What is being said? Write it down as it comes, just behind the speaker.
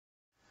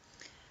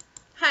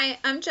Hi,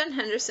 I'm Jen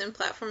Henderson,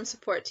 Platform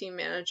Support Team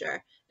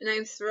Manager, and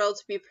I'm thrilled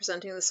to be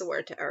presenting this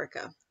award to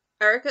Erika.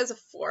 Erika is a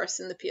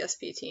force in the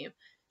PSP team.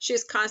 She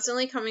is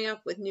constantly coming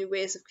up with new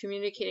ways of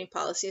communicating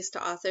policies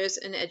to authors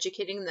and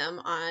educating them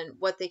on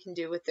what they can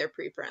do with their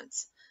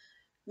preprints.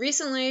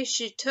 Recently,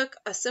 she took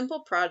a simple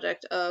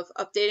project of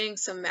updating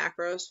some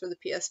macros for the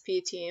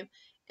PSP team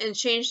and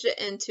changed it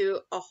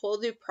into a whole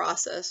new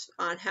process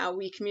on how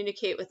we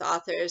communicate with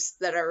authors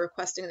that are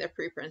requesting their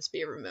preprints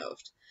be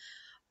removed.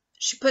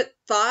 She put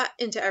thought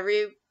into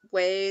every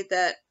way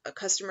that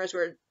customers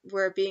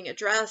were being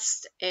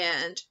addressed,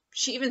 and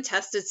she even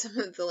tested some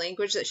of the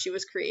language that she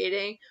was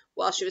creating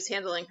while she was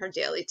handling her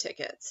daily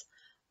tickets.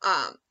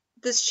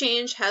 This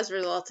change has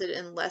resulted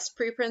in less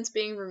preprints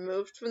being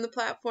removed from the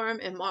platform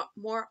and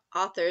more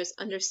authors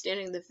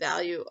understanding the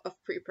value of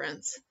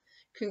preprints.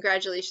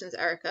 Congratulations,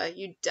 Erika.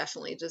 You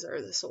definitely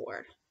deserve this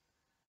award.